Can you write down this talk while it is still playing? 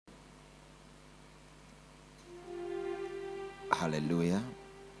Hallelujah.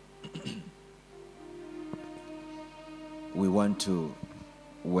 We want to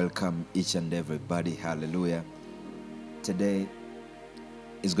welcome each and everybody. Hallelujah. Today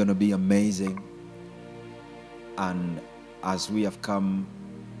is going to be amazing. And as we have come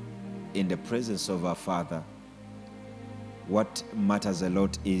in the presence of our Father, what matters a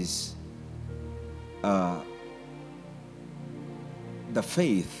lot is the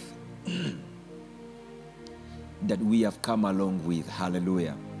faith that we have come along with.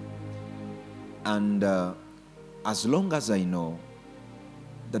 Hallelujah. And as long as I know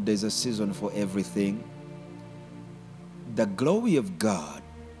that there's a season for everything, the glory of God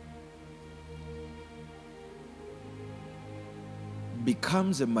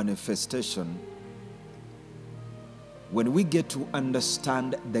becomes a manifestation when we get to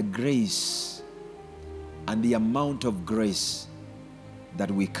understand the grace and the amount of grace that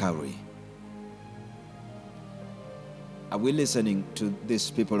we carry. Are we listening to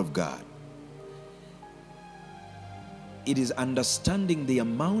this, people of God? It is understanding the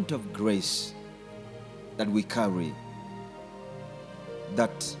amount of grace that we carry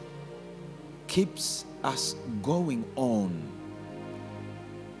that keeps us going on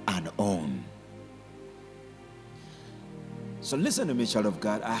and on. So listen to me, child of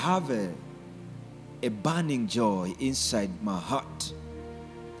God. I have a burning joy inside my heart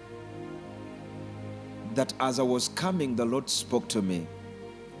that as I was coming, the Lord spoke to me.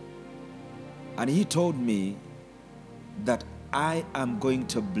 And He told me that I am going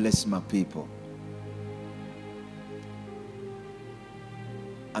to bless my people.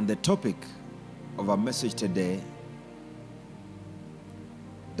 And the topic of our message today,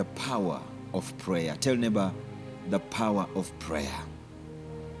 the power of prayer. Tell neighbor, the power of prayer.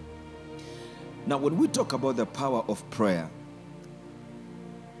 Now, when we talk about the power of prayer,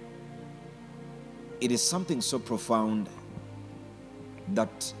 it is something so profound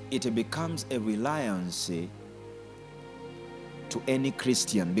that it becomes a reliance to any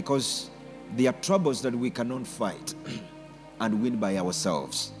Christian, because there are troubles that we cannot fight and win by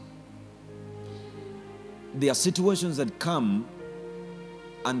ourselves. There are situations that come,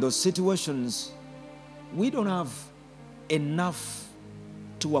 and those situations, we don't have enough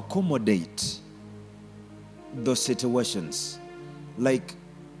to accommodate those situations. Like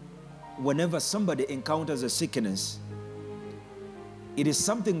whenever somebody encounters a sickness, it is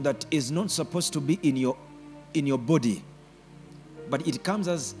something that is not supposed to be in your body, but it comes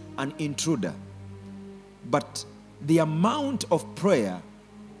as an intruder. But the amount of prayer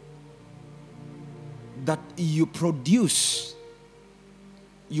that you produce,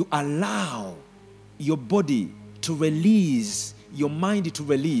 you allow your body to release, your mind to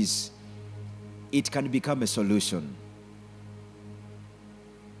release, it can become a solution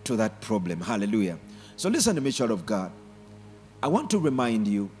to that problem. Hallelujah. So listen to me, child of God. I want to remind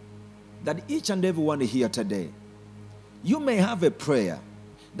you that each and every one here today, you may have a prayer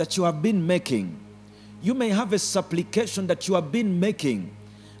that you have been making. You may have a supplication that you have been making.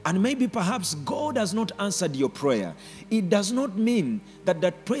 And maybe perhaps God has not answered your prayer. It does not mean that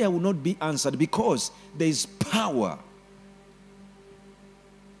that prayer will not be answered, because there is power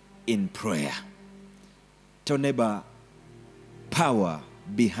in prayer. Tell neighbor, power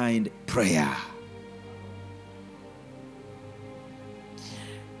behind prayer.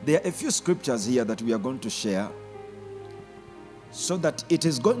 There are a few scriptures here that we are going to share so that it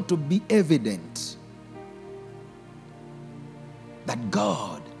is going to be evident that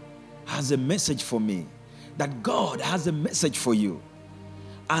God has a message for me, that God has a message for you.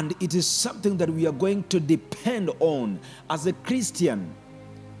 And it is something that we are going to depend on. As a Christian,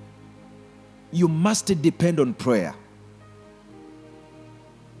 you must depend on prayer.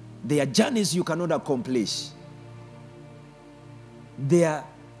 There are journeys you cannot accomplish. There are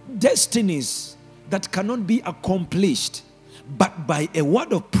destinies that cannot be accomplished, but by a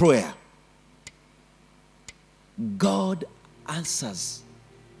word of prayer, God answers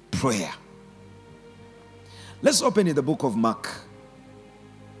prayer. Let's open in the book of Mark,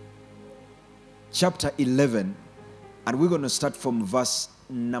 chapter 11, and we're going to start from verse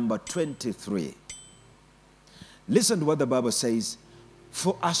number 23. Listen to what the Bible says.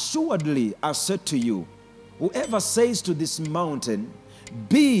 For assuredly I said to you, whoever says to this mountain,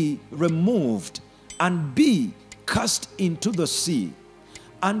 be removed and be cast into the sea,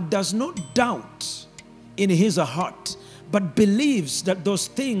 and does not doubt in his heart, but believes that those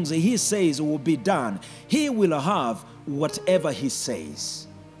things he says will be done, he will have whatever he says.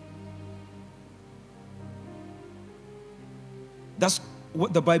 That's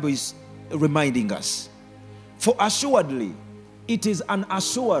what the Bible is reminding us. For assuredly, it is an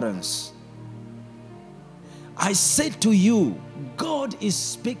assurance. I say to you, God is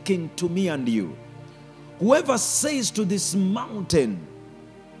speaking to me and you. Whoever says to this mountain,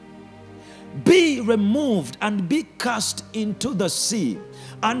 be removed and be cast into the sea,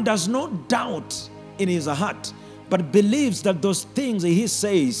 and does not doubt in his heart, but believes that those things he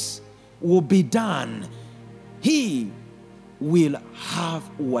says will be done, he will have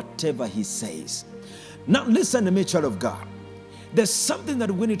whatever he says. Now listen to me, child of God. There's something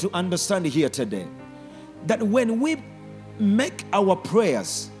that we need to understand here today. That when we make our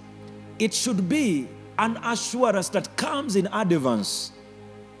prayers, it should be an assurance that comes in advance.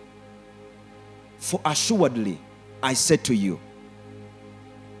 For assuredly, I say to you,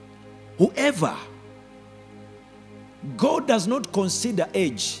 whoever, God does not consider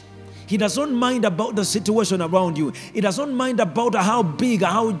age. He doesn't mind about the situation around you. He doesn't mind about how big,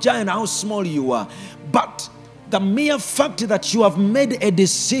 how giant, how small you are. But the mere fact that you have made a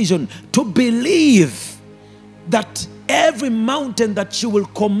decision to believe that every mountain that you will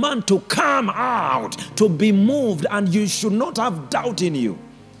command to come out, to be moved, and you should not have doubt in you,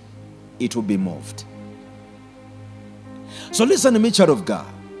 it will be moved. So listen to me, child of God.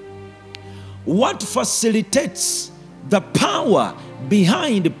 What facilitates the power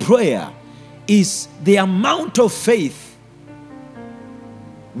behind prayer is the amount of faith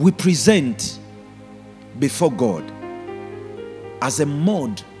we present before God as a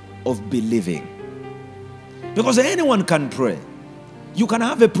mode of believing. Because anyone can pray. You can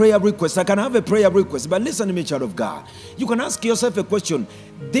have a prayer request. I can have a prayer request. But listen to me, child of God. You can ask yourself a question.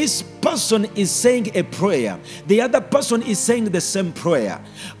 This person is saying a prayer. The other person is saying the same prayer.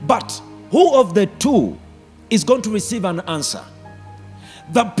 But who of the two is going to receive an answer?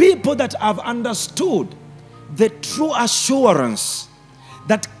 The people that have understood the true assurance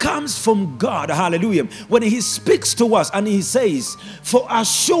that comes from God, hallelujah, when he speaks to us and he says, for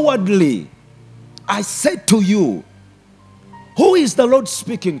assuredly, I said to you. Who is the Lord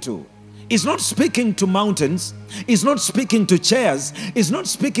speaking to? He's not speaking to mountains. He's not speaking to chairs. He's not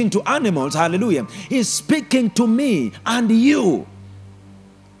speaking to animals. Hallelujah. He's speaking to me and you.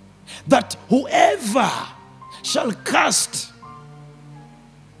 That whoever shall cast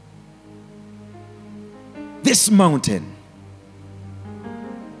this mountain,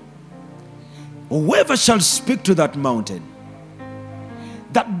 whoever shall speak to that mountain,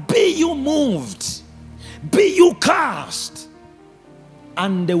 that be you moved, be you cast,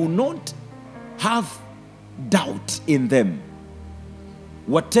 and they will not have doubt in them.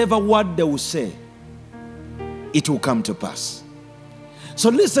 Whatever word they will say, it will come to pass. So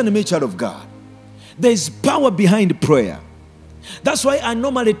listen to me, child of God. There is power behind prayer. That's why I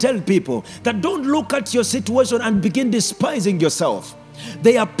normally tell people that don't look at your situation and begin despising yourself.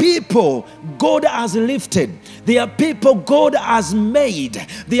 There are people God has lifted. There are people God has made.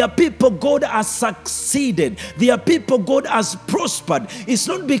 There are people God has succeeded. There are people God has prospered. It's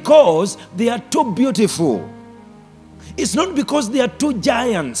not because they are too beautiful. It's not because they are two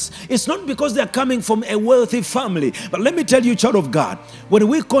giants. It's not because they are coming from a wealthy family. But let me tell you, child of God, when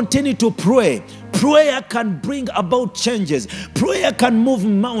we continue to pray, prayer can bring about changes. Prayer can move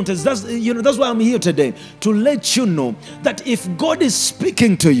mountains. That's why I'm here today, to let you know that if God is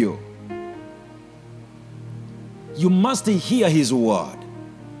speaking to you, you must hear his word.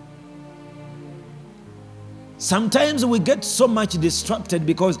 Sometimes we get so much distracted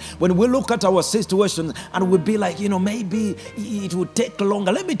because when we look at our situation and we'll be like, maybe it will take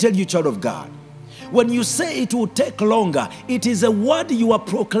longer. Let me tell you, child of God, when you say it will take longer, it is a word you are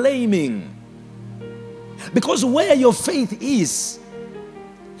proclaiming. Because where your faith is,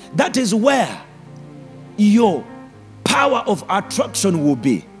 that is where your power of attraction will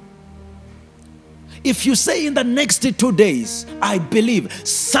be. If you say in the next 2 days, I believe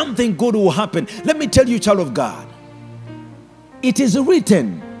something good will happen. Let me tell you, child of God, it is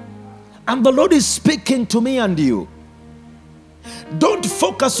written, and the Lord is speaking to me and you. Don't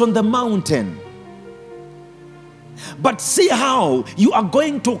focus on the mountain, but see how you are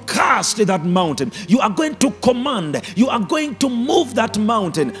going to cast that mountain. You are going to command. You are going to move that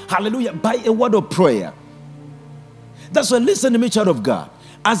mountain. Hallelujah. By a word of prayer. That's why, listen to me, child of God.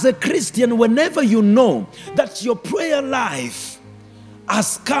 As a Christian, whenever you know that your prayer life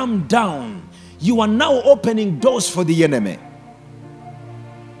has come down, you are now opening doors for the enemy.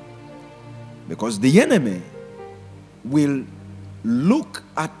 Because the enemy will look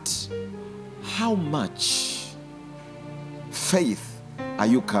at how much faith are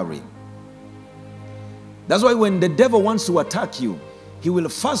you carrying. That's why when the devil wants to attack you, he will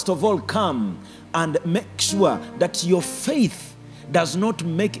first of all come and make sure that your faith does not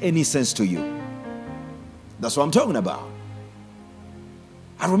make any sense to you. That's what I'm talking about.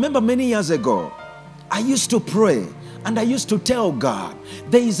 I remember many years ago, I used to pray and I used to tell God,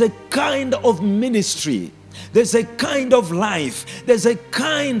 there is a kind of ministry, there's a kind of life, there's a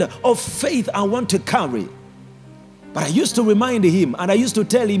kind of faith I want to carry. But I used to remind him and I used to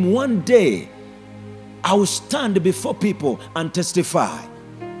tell him, one day I will stand before people and testify.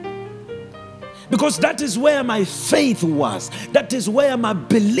 Because that is where my faith was. That is where my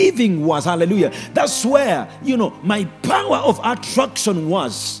believing was. Hallelujah. That's where, my power of attraction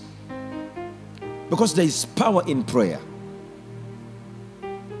was. Because there is power in prayer.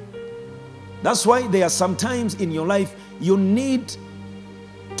 That's why there are some times in your life you need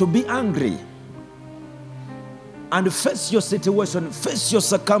to be angry and face your situation, face your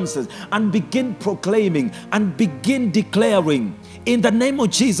circumstances, and begin proclaiming and begin declaring, in the name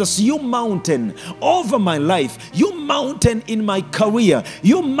of Jesus, you mountain over my life, you mountain in my career,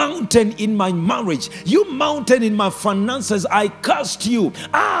 you mountain in my marriage, you mountain in my finances, I cast you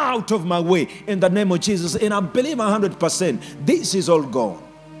out of my way in the name of Jesus. And I believe 100% this is all gone.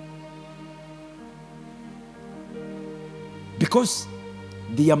 Because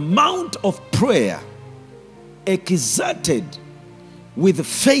the amount of prayer exerted with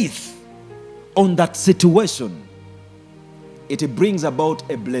faith on that situation, it brings about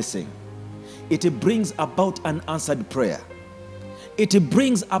a blessing. It brings about an answered prayer. It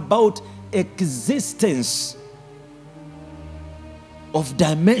brings about existence of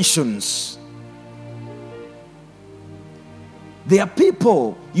dimensions. There are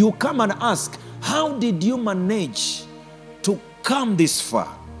people you come and ask, how did you manage to come this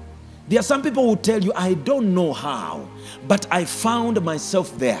far? There are some people who tell you, I don't know how, but I found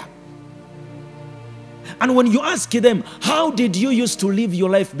myself there. And when you ask them, how did you used to live your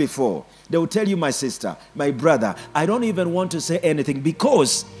life before? They will tell you, my sister, my brother, I don't even want to say anything,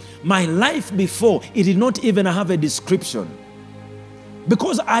 because my life before, it did not even have a description.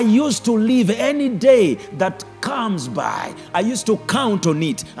 Because I used to live any day that comes by. I used to count on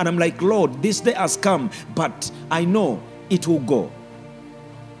it. And I'm like, Lord, this day has come, but I know it will go.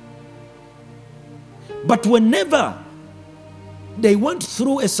 But whenever they went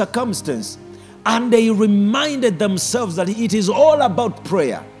through a circumstance and they reminded themselves that it is all about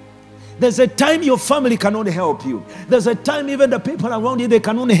prayer, there's a time your family cannot help you. There's a time even the people around you, they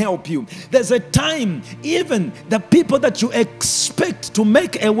cannot help you. There's a time even the people that you expect to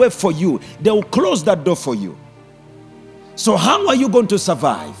make a way for you, they will close that door for you. So how are you going to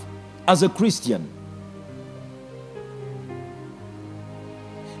survive as a Christian?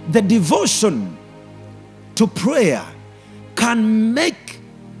 The devotion to prayer can make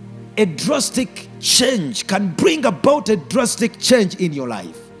a drastic change, can bring about a drastic change in your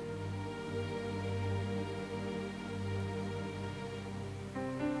life.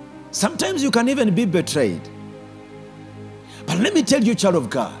 Sometimes you can even be betrayed. But let me tell you, child of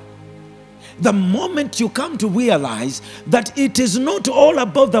God, the moment you come to realize that it is not all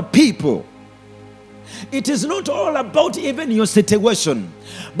about the people, it is not all about even your situation,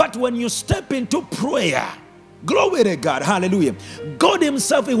 but when you step into prayer, glory to God, hallelujah, God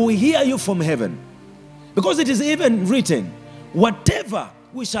himself will hear you from heaven. Because it is even written, whatever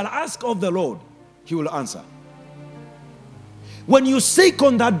we shall ask of the Lord, he will answer. When you seek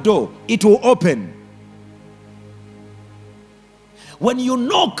on that door, it will open. When you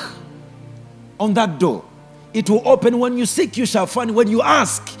knock on that door, it will open. When you seek, you shall find. When you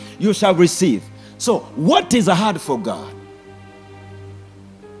ask, you shall receive. So, what is hard for God?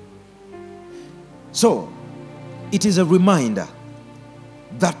 So, it is a reminder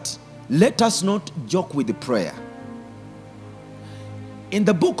that let us not joke with the prayer. In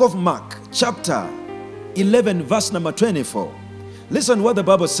the book of Mark, chapter 11, verse number 24, listen what the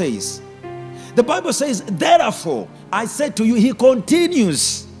Bible says. The Bible says, therefore, I said to you, he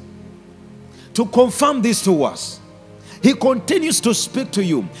continues to confirm this to us. He continues to speak to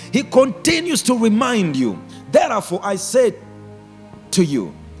you. He continues to remind you. Therefore, I said to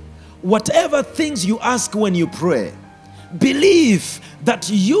you, whatever things you ask when you pray, believe that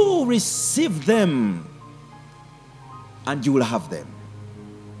you receive them and you will have them.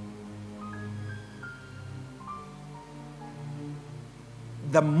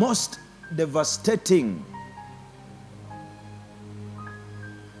 The most devastating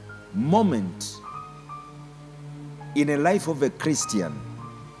moment in a life of a Christian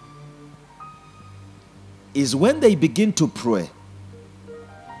is when they begin to pray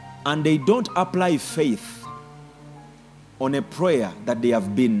and they don't apply faith on a prayer that they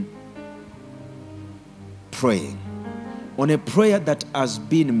have been praying, on a prayer that has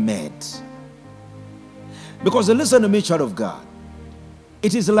been made. Because listen to me, child of God,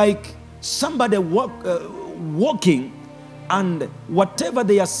 it is like somebody walking and whatever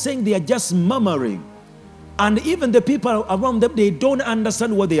they are saying, they are just murmuring. And even the people around them, they don't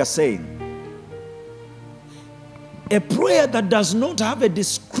understand what they are saying. A prayer that does not have a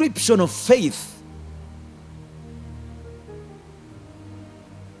description of faith,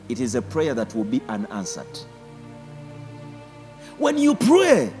 it is a prayer that will be unanswered. When you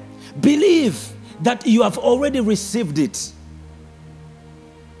pray, believe that you have already received it.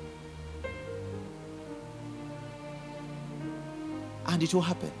 And it will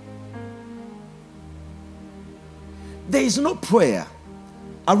happen. There is no prayer.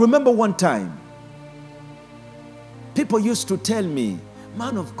 I remember one time, people used to tell me,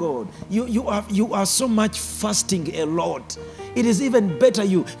 man of God, you are so much fasting a lot. It is even better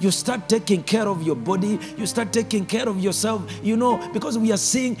you start taking care of your body, you start taking care of yourself, you know, because we are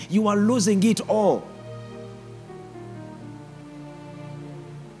seeing you are losing it all.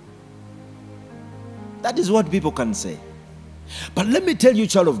 That is what people can say. But let me tell you,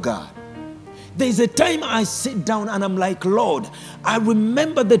 child of God, there is a time I sit down and I'm like, Lord, I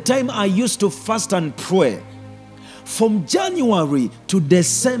remember the time I used to fast and pray from January to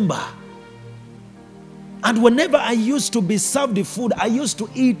December. And whenever I used to be served the food, I used to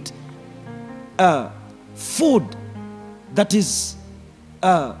eat food that is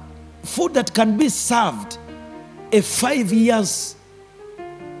food that can be served a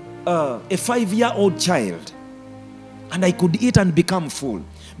 5-year-old child. And I could eat and become full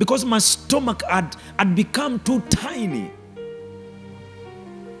because my stomach had become too tiny.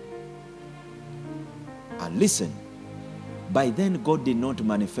 And listen, by then God did not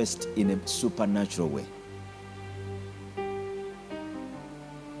manifest in a supernatural way.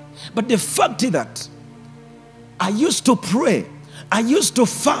 But the fact is that I used to pray, I used to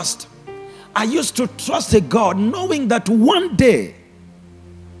fast, I used to trust a God, knowing that one day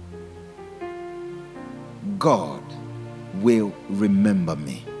God will remember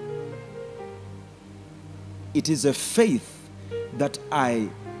me. It is a faith that I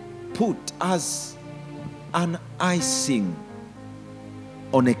put as an icing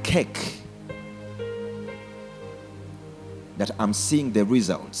on a cake that I'm seeing the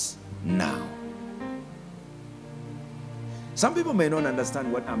results now. Some people may not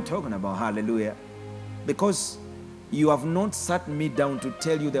understand what I'm talking about, hallelujah, because you have not sat me down to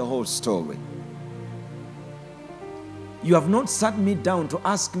tell you the whole story. You have not sat me down to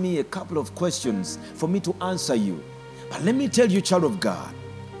ask me a couple of questions for me to answer you. But let me tell you, child of God,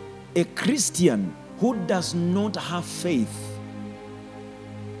 a Christian who does not have faith,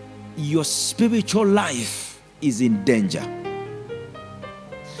 your spiritual life is in danger.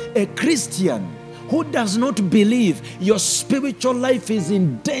 A Christian who does not believe, your spiritual life is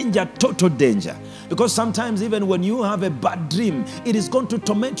in danger, total danger. Because sometimes even when you have a bad dream, it is going to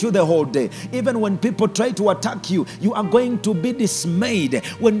torment you the whole day. Even when people try to attack you, you are going to be dismayed.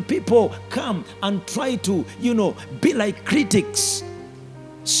 When people come and try to, be like critics,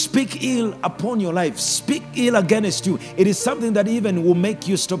 speak ill upon your life, speak ill against you, it is something that even will make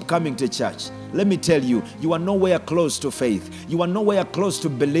you stop coming to church. Let me tell you, you are nowhere close to faith. You are nowhere close to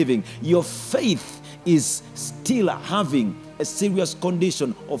believing. Your faith is still having a serious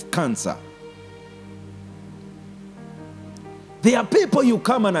condition of cancer. There are people you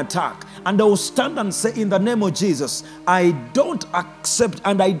come and attack, and they will stand and say, in the name of Jesus, I don't accept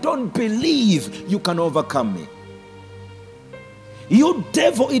and I don't believe you can overcome me. You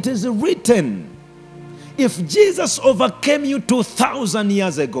devil, it is written, if Jesus overcame you 2,000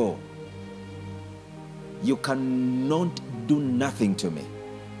 years ago, you cannot do nothing to me.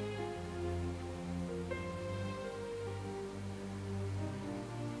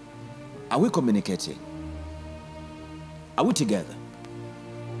 Are we communicating? Are we together?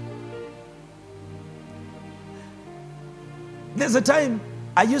 There's a time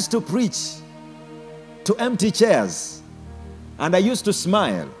I used to preach to empty chairs, and I used to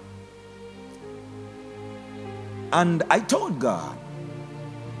smile. And I told God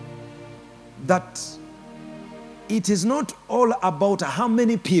that it is not all about how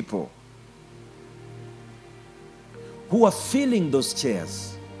many people who are filling those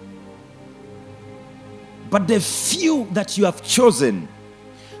chairs, but the few that you have chosen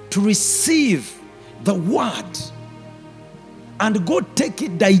to receive the word and go take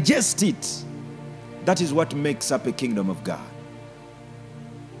it, digest it. That is what makes up a kingdom of God.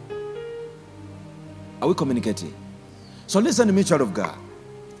 Are we communicating? So listen to me, child of God.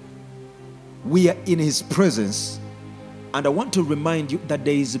 We are in His presence, and I want to remind you that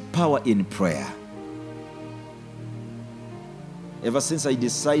there is power in prayer. Ever since I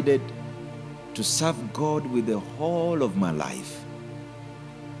decided to serve God with the whole of my life,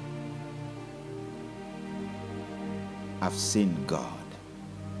 I've seen God.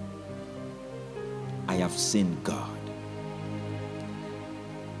 I have seen God.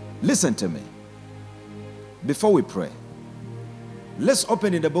 Listen to me. Before we pray, let's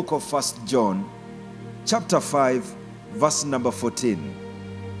open in the book of 1 John, chapter 5, verse number 14.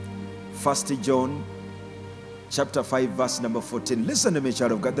 1 John, chapter 5, verse number 14. Listen to me,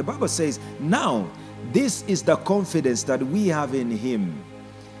 child of God. The Bible says, now, this is the confidence that we have in him,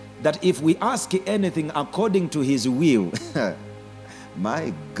 that if we ask anything according to his will,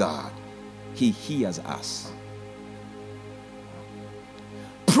 my God, he hears us.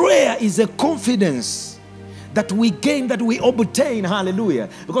 Prayer is a confidence that we gain, that we obtain. Hallelujah.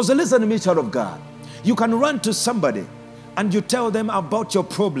 Because listen to me, child of God. You can run to somebody and you tell them about your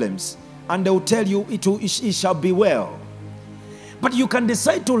problems and they will tell you it shall be well. But you can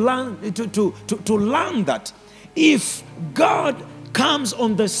decide to learn that if God comes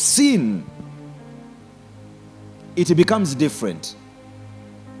on the scene, it becomes different.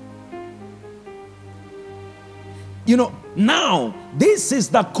 You know, now this is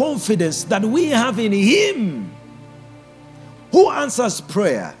the confidence that we have in him. Who answers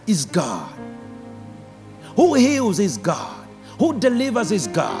prayer is God. Who heals is God. Who delivers is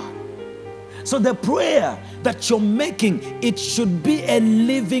God. So the prayer that you're making, it should be a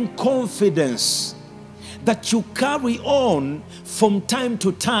living confidence that you carry on from time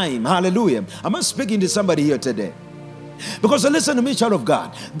to time. Hallelujah. Am I speaking to somebody here today? Because listen to me, child of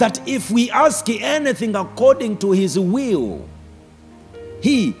God, that if we ask anything according to his will,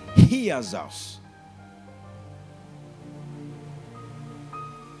 he hears us.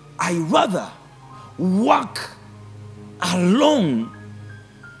 I rather walk along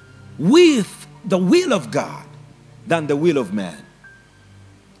with the will of God than the will of man.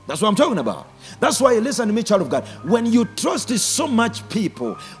 That's what I'm talking about. That's why, listen to me, child of God. When you trust is so much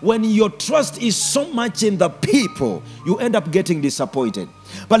people, when your trust is so much in the people, you end up getting disappointed.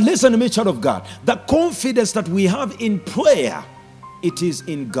 But listen to me, child of God. The confidence that we have in prayer, it is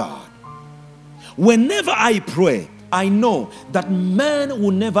in God. Whenever I pray, I know that man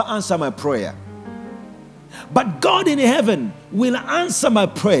will never answer my prayer. But God in heaven will answer my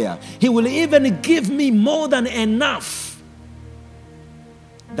prayer. He will even give me more than enough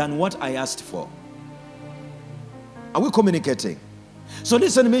than what I asked for. Are we communicating? So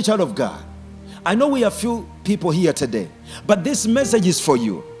listen to me, child of God. I know we have few people here today, but this message is for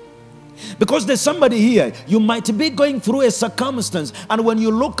you. Because there's somebody here, you might be going through a circumstance, and when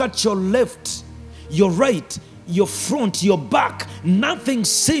you look at your left, your right, your front, your back, nothing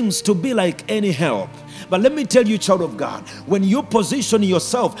seems to be like any help. But let me tell you, child of God, when you position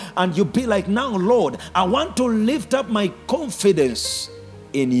yourself and you be like, now, Lord, I want to lift up my confidence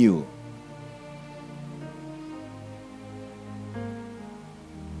in you.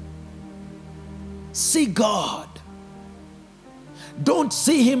 See God. Don't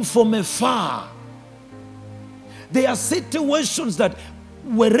see him from afar. There are situations that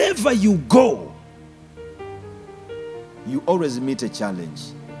wherever you go, you always meet a challenge.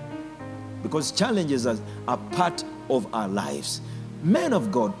 Because challenges are part of our lives. Men of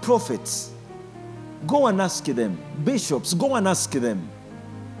God, prophets, go and ask them. Bishops, go and ask them.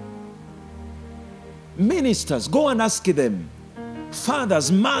 Ministers, go and ask them.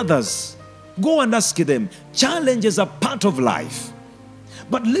 Fathers, mothers, go and ask them. Challenges are part of life.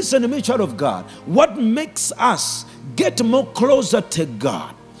 But listen to me, child of God. What makes us get more closer to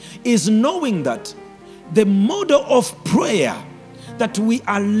God is knowing that the model of prayer that we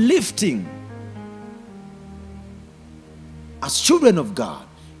are lifting as children of God,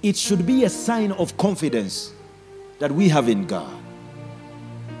 it should be a sign of confidence that we have in God.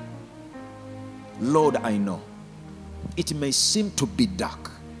 Lord, I know it may seem to be dark,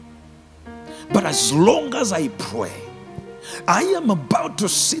 but as long as I pray, I am about to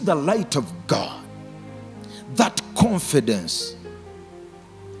see the light of God. That confidence.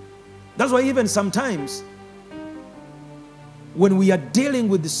 That's why even sometimes when we are dealing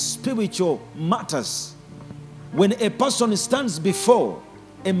with the spiritual matters, when a person stands before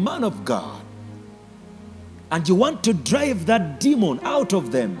a man of God and you want to drive that demon out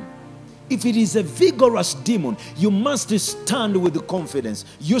of them, if it is a vigorous demon, you must stand with confidence.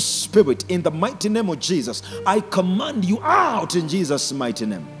 Your spirit, in the mighty name of Jesus, I command you out in Jesus' mighty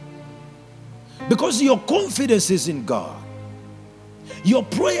name. Because your confidence is in God. Your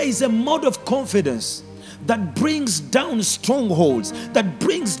prayer is a mode of confidence that brings down strongholds, that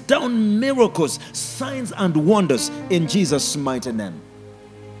brings down miracles, signs and wonders in Jesus' mighty name.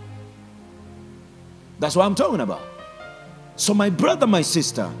 That's what I'm talking about. So my brother, my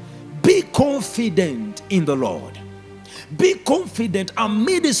sister, be confident in the Lord. Be confident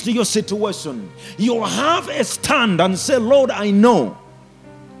amidst your situation. You have a stand and say, Lord, I know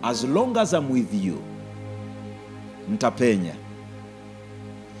as long as I'm with you, Ntapenya.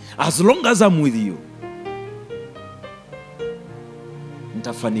 As long as I'm with you,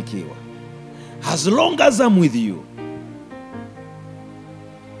 ntafanikiwa. As long as I'm with you,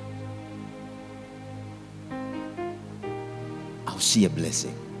 I'll see a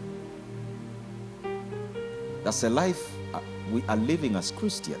blessing. That's a life we are living as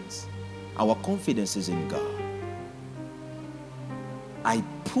Christians. Our confidence is in God. I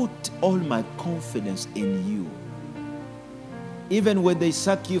put all my confidence in you. Even when they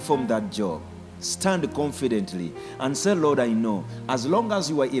sack you from that job, stand confidently and say, Lord, I know as long as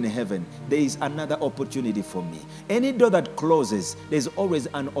you are in heaven, there is another opportunity for me. Any door that closes, there's always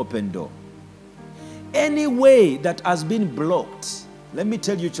an open door. Any way that has been blocked, let me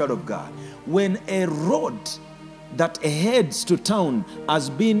tell you, child of God, when a road that heads to town has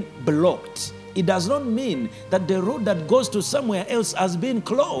been blocked, it does not mean that the road that goes to somewhere else has been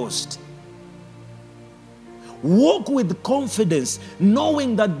closed. Walk with confidence,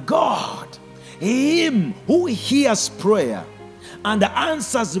 knowing that God, Him who hears prayer and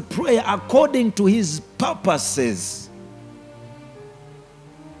answers prayer according to His purposes,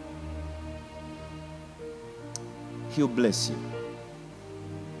 He'll bless you.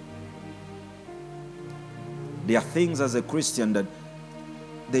 There are things as a Christian that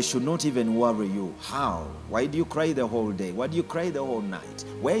they should not even worry you. How? Why do you cry the whole day? Why do you cry the whole night?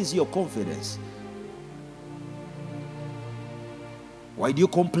 Where is your confidence? Why do you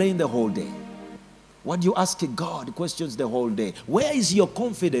complain the whole day? Why do you ask God questions the whole day? Where is your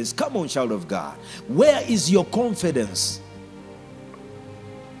confidence? Come on, child of God. Where is your confidence?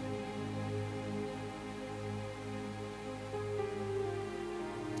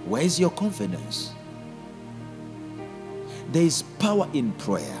 Where is your confidence? There is power in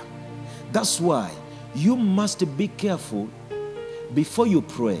prayer. That's why you must be careful before you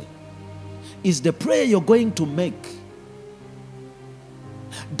pray. Is the prayer you're going to make,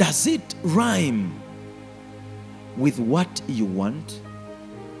 does it rhyme with what you want?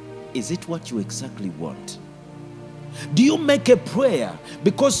 Is it what you exactly want? Do you make a prayer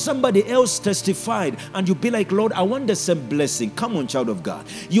because somebody else testified and you be like, Lord, I want the same blessing? Come on, child of God.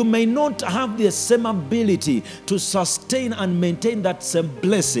 You may not have the same ability to sustain and maintain that same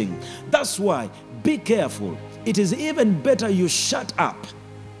blessing. That's why, be careful. It is even better you shut up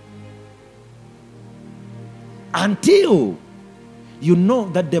until you know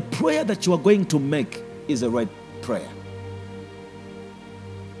that the prayer that you are going to make is the right prayer.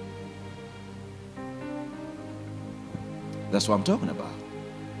 That's what I'm talking about.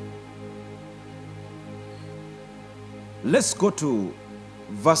 Let's go to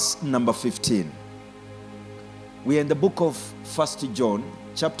verse number 15. We are in the book of 1 John,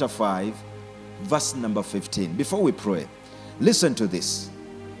 chapter 5, verse number 15. Before we pray, listen to this.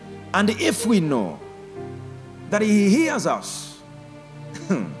 And if we know that He hears us,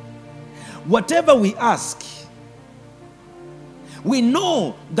 whatever we ask, we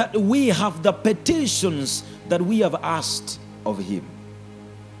know that we have the petitions that we have asked of Him.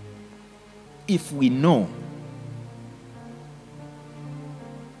 If we know.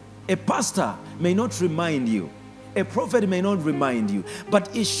 A pastor may not remind you, a prophet may not remind you,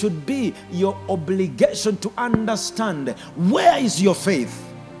 but it should be your obligation to understand where is your faith.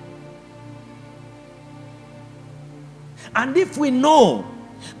 And if we know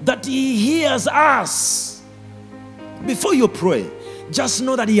that He hears us, before you pray, just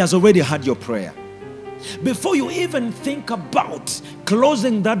know that He has already heard your prayer. Before you even think about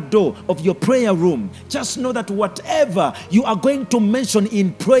closing that door of your prayer room, just know that whatever you are going to mention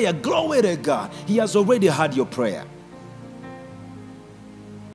in prayer, glory to God, He has already heard your prayer.